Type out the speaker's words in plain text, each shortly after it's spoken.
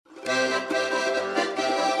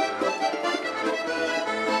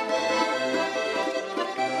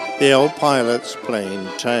The Old Pilot's Plain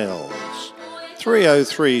Tales.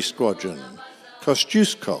 303 Squadron,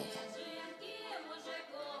 Kosciuszko.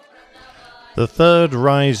 The Third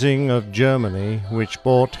Rising of Germany, which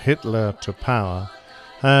brought Hitler to power,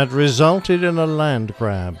 had resulted in a land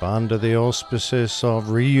grab under the auspices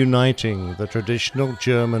of reuniting the traditional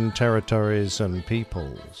German territories and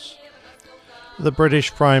peoples. The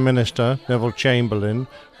British Prime Minister, Neville Chamberlain,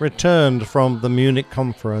 returned from the Munich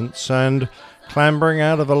conference and, clambering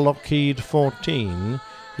out of a Lockheed 14,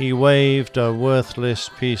 he waved a worthless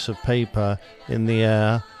piece of paper in the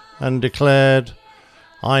air and declared,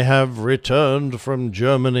 "I have returned from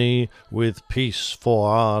Germany with peace for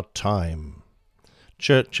our time."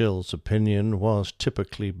 Churchill's opinion was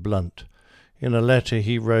typically blunt. In a letter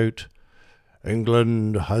he wrote,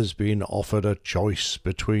 "England has been offered a choice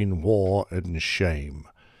between war and shame.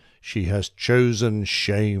 She has chosen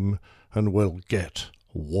shame and will get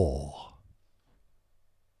war."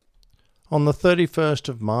 On the 31st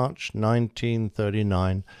of March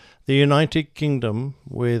 1939, the United Kingdom,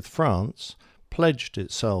 with France, pledged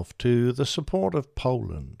itself to the support of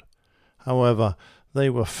Poland. However, they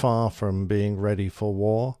were far from being ready for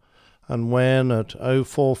war, and when at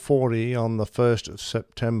 0440 on the 1st of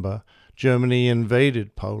September Germany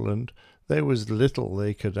invaded Poland, there was little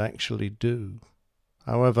they could actually do.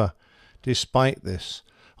 However, despite this,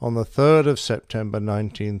 on the 3rd of September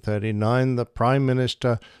 1939, the Prime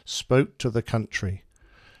Minister spoke to the country,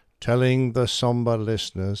 telling the sombre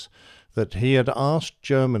listeners that he had asked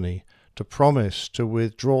Germany to promise to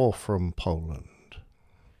withdraw from Poland.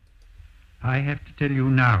 "I have to tell you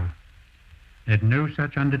now that no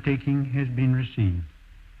such undertaking has been received,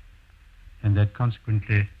 and that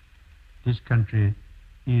consequently this country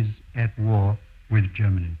is at war with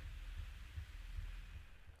Germany."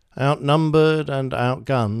 Outnumbered and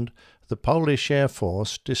outgunned, the Polish Air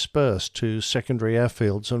Force dispersed to secondary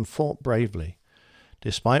airfields and fought bravely.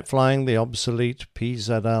 Despite flying the obsolete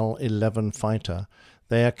PZL-11 fighter,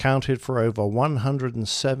 they accounted for over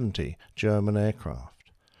 170 German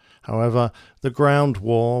aircraft. However, the ground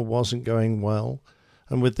war wasn't going well,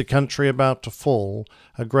 and with the country about to fall,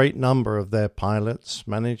 a great number of their pilots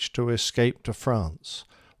managed to escape to France,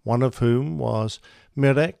 one of whom was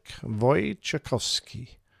Mirek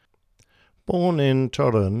Wojciechowski. Born in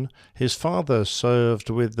Torun, his father served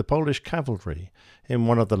with the Polish cavalry in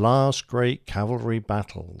one of the last great cavalry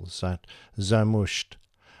battles at Zamość,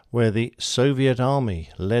 where the Soviet army,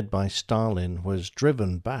 led by Stalin, was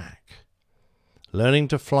driven back. Learning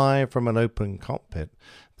to fly from an open cockpit,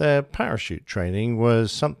 their parachute training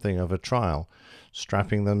was something of a trial.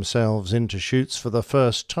 Strapping themselves into chutes for the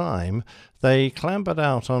first time, they clambered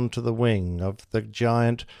out onto the wing of the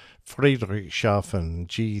giant Friedrichshafen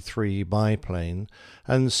G3 biplane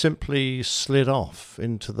and simply slid off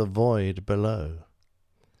into the void below.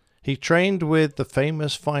 He trained with the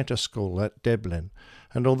famous fighter school at Deblin,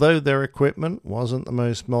 and although their equipment wasn't the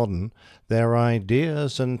most modern, their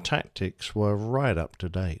ideas and tactics were right up to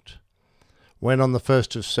date. When on the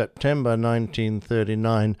 1st of September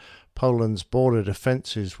 1939 Poland's border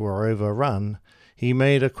defences were overrun, he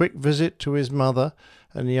made a quick visit to his mother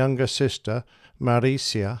and younger sister,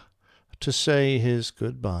 Marysia, to say his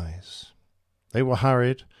goodbyes. They were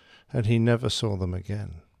hurried, and he never saw them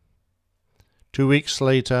again. 2 weeks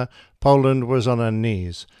later, Poland was on her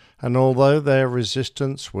knees, and although their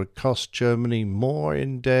resistance would cost Germany more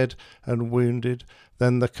in dead and wounded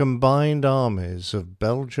than the combined armies of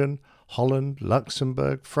Belgium, Holland,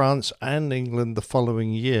 Luxembourg, France, and England the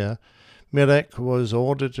following year, Mirek was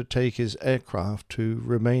ordered to take his aircraft to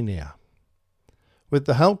Romania. With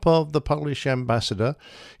the help of the Polish ambassador,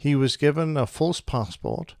 he was given a false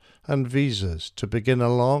passport and visas to begin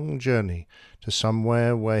a long journey to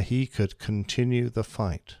somewhere where he could continue the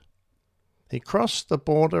fight. He crossed the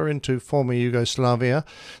border into former Yugoslavia,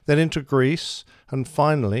 then into Greece, and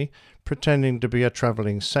finally, pretending to be a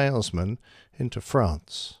travelling salesman, into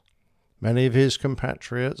France. Many of his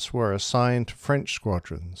compatriots were assigned to French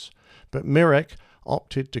squadrons, but Mirek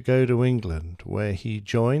opted to go to England, where he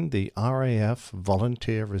joined the RAF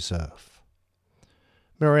Volunteer Reserve.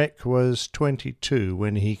 Mirek was 22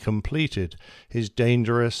 when he completed his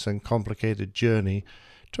dangerous and complicated journey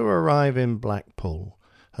to arrive in Blackpool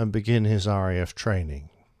and begin his RAF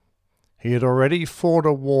training. He had already fought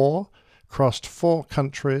a war, crossed 4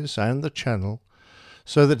 countries and the Channel,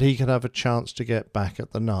 so that he could have a chance to get back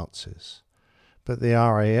at the Nazis. But the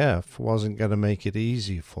RAF wasn't going to make it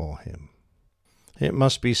easy for him. It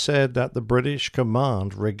must be said that the British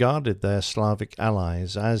command regarded their Slavic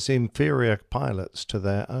allies as inferior pilots to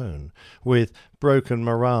their own, with broken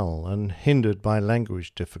morale and hindered by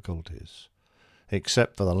language difficulties.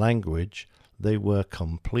 Except for the language, they were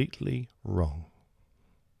completely wrong.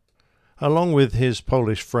 Along with his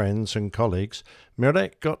Polish friends and colleagues,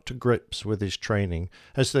 Mirek got to grips with his training,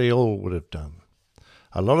 as they all would have done.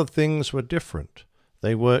 A lot of things were different.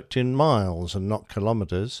 They worked in miles and not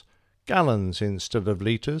kilometres, gallons instead of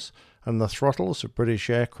litres, and the throttles of British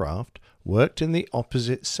aircraft worked in the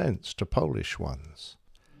opposite sense to Polish ones.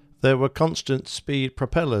 There were constant speed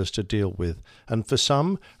propellers to deal with, and for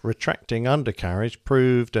some, retracting undercarriage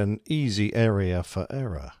proved an easy area for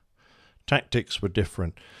error. Tactics were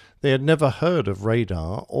different. They had never heard of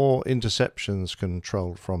radar or interceptions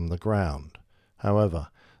controlled from the ground. However,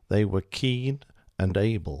 they were keen and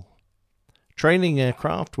able. Training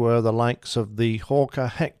aircraft were the likes of the Hawker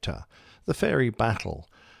Hector, the Fairey Battle,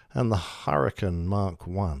 and the Hurricane Mark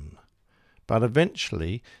I. But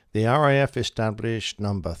eventually, the RAF established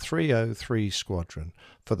No. 303 Squadron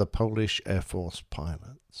for the Polish Air Force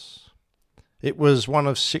pilots. It was one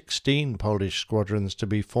of 16 Polish squadrons to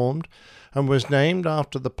be formed, and was named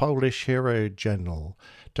after the Polish hero general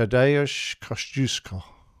Tadeusz Kościuszko.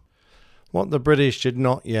 What the British did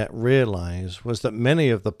not yet realise was that many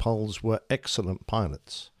of the Poles were excellent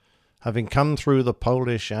pilots. Having come through the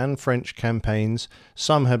Polish and French campaigns,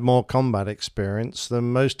 some had more combat experience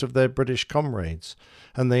than most of their British comrades,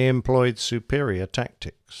 and they employed superior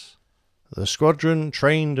tactics. The squadron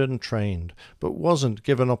trained and trained, but wasn't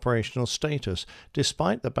given operational status,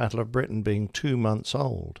 despite the Battle of Britain being 2 months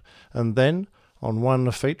old. And then, on one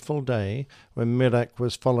fateful day, when Mirek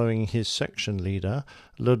was following his section leader,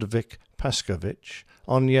 Ludwik Paskevich,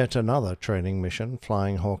 on yet another training mission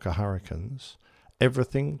flying Hawker Hurricanes,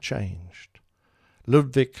 everything changed.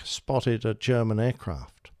 Ludwik spotted a German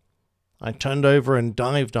aircraft. I turned over and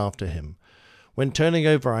dived after him. When turning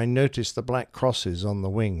over, I noticed the black crosses on the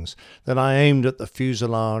wings. Then I aimed at the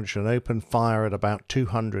fuselage and opened fire at about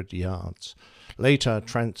 200 yards, later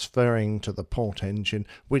transferring to the port engine,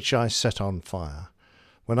 which I set on fire.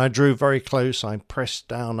 When I drew very close, I pressed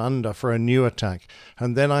down under for a new attack,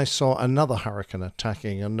 and then I saw another Hurricane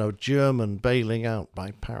attacking and a German bailing out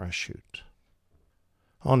by parachute.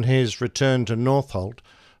 On his return to Northolt,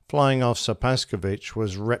 Flying Officer Paskevich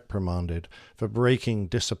was reprimanded for breaking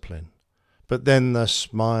discipline. But then the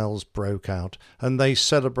smiles broke out, and they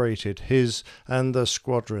celebrated his and the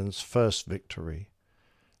squadron's first victory.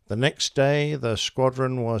 The next day, the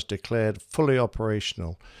squadron was declared fully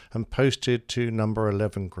operational and posted to No.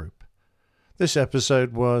 11 Group. This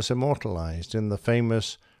episode was immortalized in the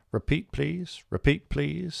famous repeat please"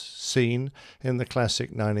 scene in the classic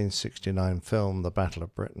 1969 film The Battle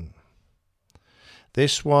of Britain.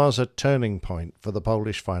 This was a turning point for the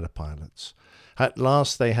Polish fighter pilots. At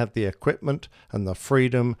last they had the equipment and the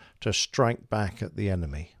freedom to strike back at the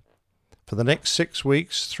enemy. For the next 6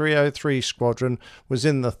 weeks, 303 Squadron was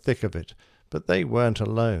in the thick of it, but they weren't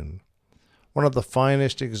alone. One of the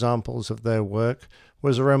finest examples of their work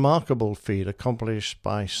was a remarkable feat accomplished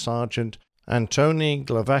by Sergeant Antoni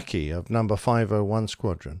Glowacki of No. 501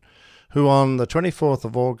 Squadron, who on the 24th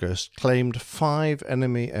of August claimed 5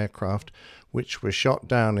 enemy aircraft which were shot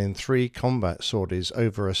down in 3 combat sorties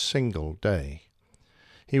over a single day.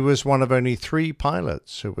 He was one of only 3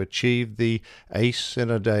 pilots who achieved the Ace in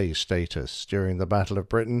a Day status during the Battle of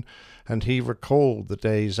Britain, and he recalled the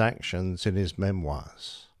day's actions in his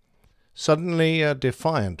memoirs. Suddenly, a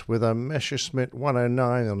Defiant with a Messerschmitt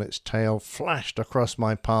 109 on its tail flashed across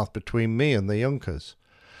my path between me and the Junkers.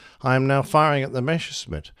 I am now firing at the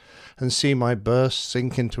Messerschmitt, and see my burst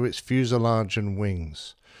sink into its fuselage and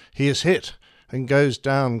wings. He is hit, and goes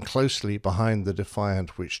down closely behind the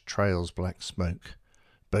Defiant, which trails black smoke.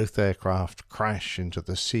 Both aircraft crash into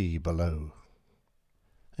the sea below.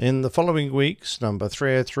 In the following weeks, No.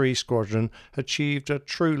 303 Squadron achieved a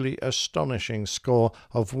truly astonishing score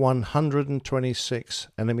of 126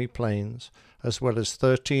 enemy planes, as well as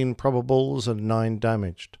 13 probables and 9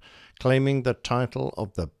 damaged, claiming the title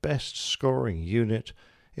of the best scoring unit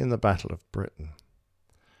in the Battle of Britain.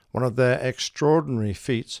 One of their extraordinary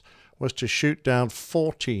feats was to shoot down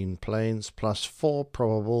 14 planes plus 4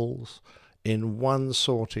 probables in one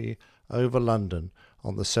sortie over London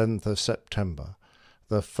on the 7th of September,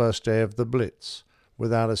 the first day of the Blitz,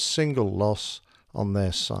 without a single loss on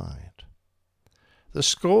their side. The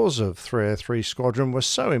scores of 303 Squadron were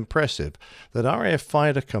so impressive that RAF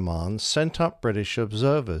Fighter Command sent up British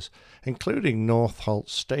observers, including Northolt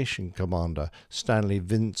Station Commander Stanley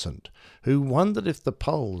Vincent, who wondered if the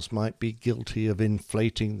Poles might be guilty of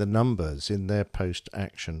inflating the numbers in their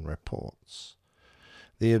post-action reports.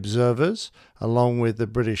 The observers, along with the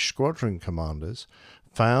British squadron commanders,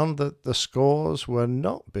 found that the scores were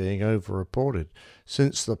not being over-reported,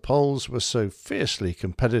 since the Poles were so fiercely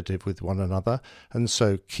competitive with one another and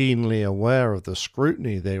so keenly aware of the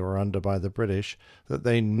scrutiny they were under by the British that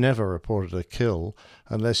they never reported a kill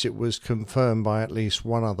unless it was confirmed by at least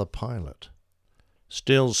one other pilot.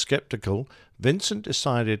 Still sceptical, Vincent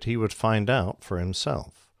decided he would find out for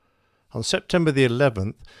himself. On September the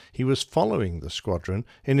 11th, he was following the squadron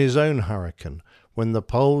in his own Hurricane when the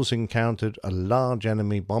Poles encountered a large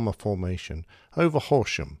enemy bomber formation over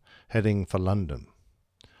Horsham, heading for London.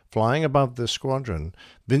 Flying above the squadron,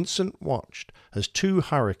 Vincent watched as 2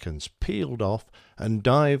 Hurricanes peeled off and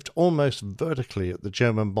dived almost vertically at the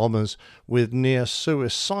German bombers with near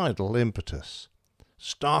suicidal impetus.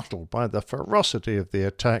 Startled by the ferocity of the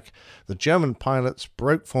attack, the German pilots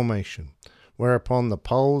broke formation, whereupon the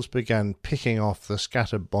Poles began picking off the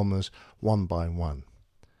scattered bombers one by one.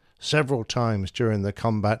 Several times during the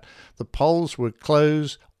combat, the Poles would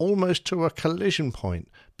close almost to a collision point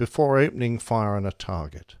before opening fire on a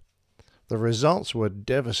target. The results were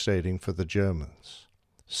devastating for the Germans.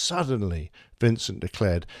 Suddenly, Vincent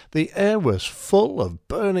declared, the air was full of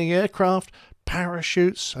burning aircraft,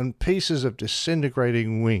 parachutes, and pieces of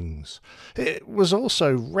disintegrating wings. It was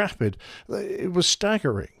also rapid. It was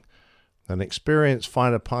staggering. An experienced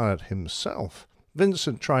fighter pilot himself,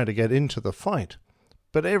 Vincent tried to get into the fight,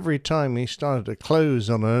 but every time he started to close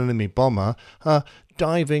on an enemy bomber, a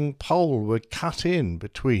diving Pole would cut in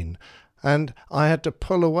between, and I had to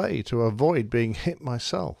pull away to avoid being hit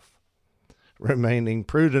myself. Remaining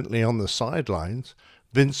prudently on the sidelines,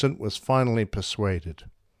 Vincent was finally persuaded.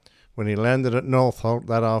 When he landed at Northolt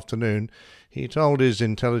that afternoon, he told his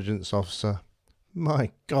intelligence officer,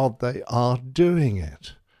 "My God, they are doing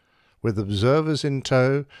it." With observers in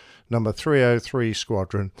tow, No. 303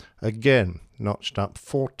 Squadron again notched up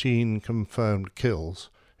 14 confirmed kills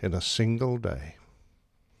in a single day.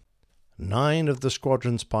 9 of the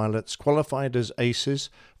squadron's pilots qualified as aces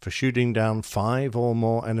for shooting down 5 or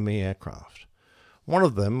more enemy aircraft. One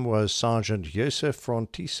of them was Sergeant Josef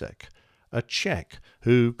Frontisek, a Czech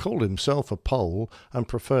who called himself a Pole and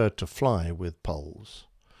preferred to fly with Poles.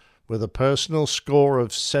 With a personal score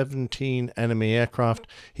of 17 enemy aircraft,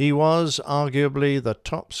 he was arguably the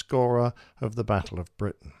top scorer of the Battle of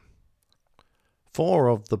Britain. 4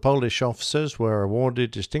 of the Polish officers were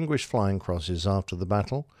awarded Distinguished Flying Crosses after the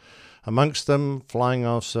battle, amongst them Flying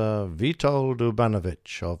Officer Witold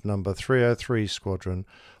Ubanowicz of No. 303 Squadron,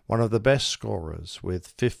 one of the best scorers with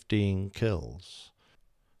 15 kills.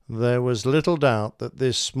 There was little doubt that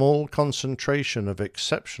this small concentration of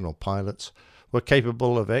exceptional pilots were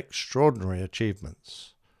capable of extraordinary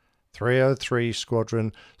achievements. 303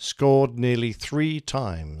 Squadron scored nearly 3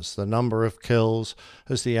 times the number of kills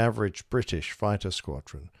as the average British fighter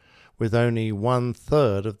squadron, with only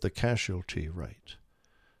 1/3 of the casualty rate.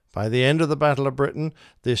 By the end of the Battle of Britain,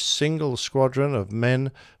 this single squadron of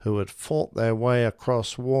men who had fought their way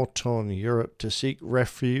across war-torn Europe to seek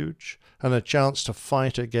refuge and a chance to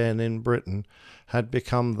fight again in Britain had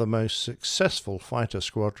become the most successful fighter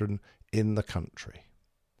squadron in the country.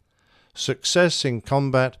 Success in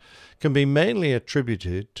combat can be mainly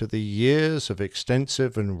attributed to the years of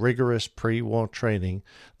extensive and rigorous pre-war training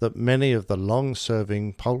that many of the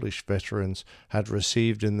long-serving Polish veterans had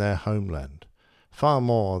received in their homeland, far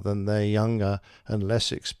more than their younger and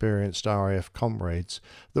less experienced RAF comrades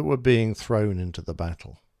that were being thrown into the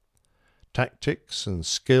battle. Tactics and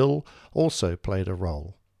skill also played a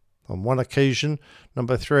role. On one occasion, No.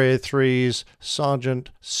 303's Sergeant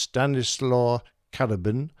Stanislaw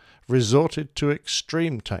Kadabin resorted to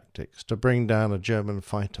extreme tactics to bring down a German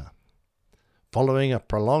fighter. Following a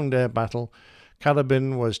prolonged air battle,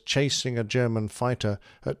 Kadabin was chasing a German fighter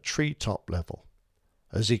at treetop level.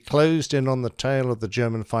 As he closed in on the tail of the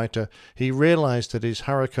German fighter, he realized that his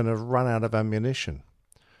Hurricane had run out of ammunition.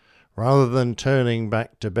 Rather than turning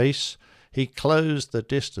back to base, he closed the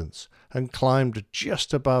distance and climbed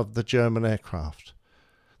just above the German aircraft.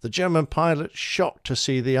 The German pilot, shocked to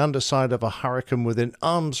see the underside of a Hurricane within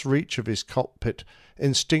arm's reach of his cockpit,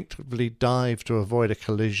 instinctively dived to avoid a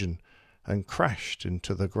collision and crashed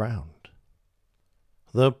into the ground.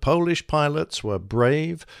 The Polish pilots were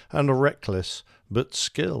brave and reckless, but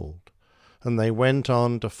skilled, and they went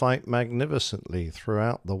on to fight magnificently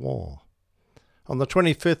throughout the war. On the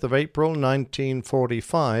 25th of April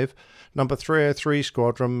 1945, No. 303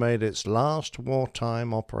 Squadron made its last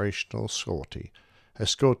wartime operational sortie,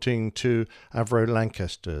 escorting 2 Avro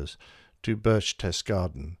Lancasters to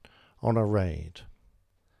Berchtesgaden on a raid.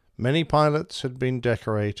 Many pilots had been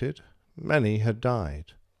decorated, many had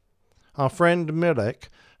died. Our friend Mirek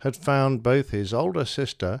had found both his older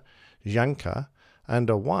sister, Janka, and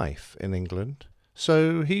a wife in England,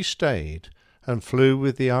 So he stayed and flew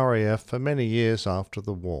with the RAF for many years after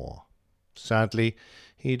the war. Sadly,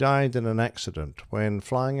 he died in an accident when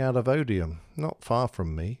flying out of Odium, not far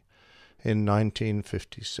from me, in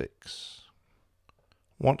 1956.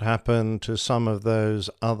 What happened to some of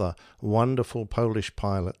those other wonderful Polish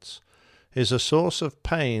pilots is a source of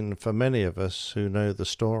pain for many of us who know the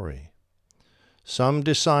story. Some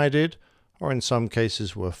decided, or in some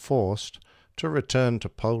cases were forced, to return to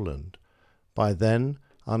Poland, by then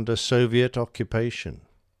under Soviet occupation.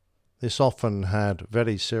 This often had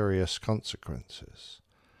very serious consequences.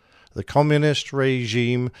 The communist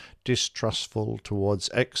regime, distrustful towards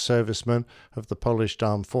ex-servicemen of the Polish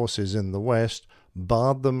armed forces in the West,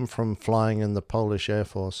 barred them from flying in the Polish Air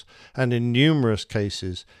Force and in numerous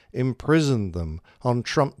cases imprisoned them on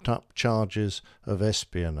trumped-up charges of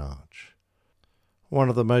espionage. One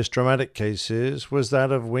of the most dramatic cases was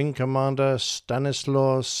that of Wing Commander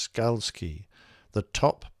Stanislaw Skalski, the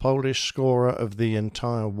top Polish scorer of the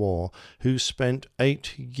entire war, who spent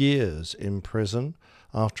 8 years in prison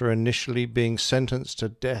after initially being sentenced to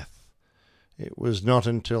death. It was not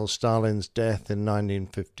until Stalin's death in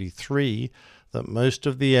 1953 that most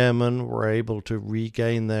of the airmen were able to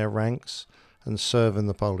regain their ranks and serve in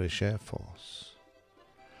the Polish Air Force.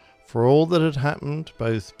 For all that had happened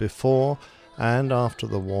both before and after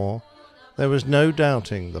the war, there was no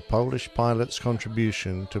doubting the Polish pilots'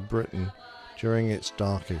 contribution to Britain during its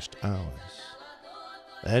darkest hours.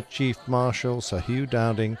 Their Chief Marshal, Sir Hugh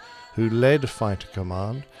Dowding, who led Fighter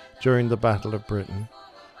Command during the Battle of Britain,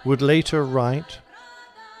 would later write,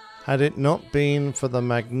 "Had it not been for the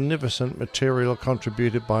magnificent material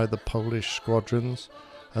contributed by the Polish squadrons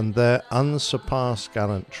and their unsurpassed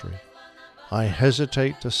gallantry, I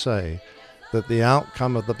hesitate to say that the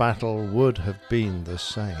outcome of the battle would have been the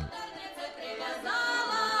same."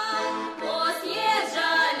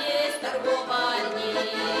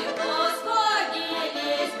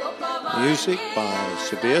 Music by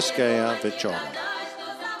Sobieskiego Wieczoru.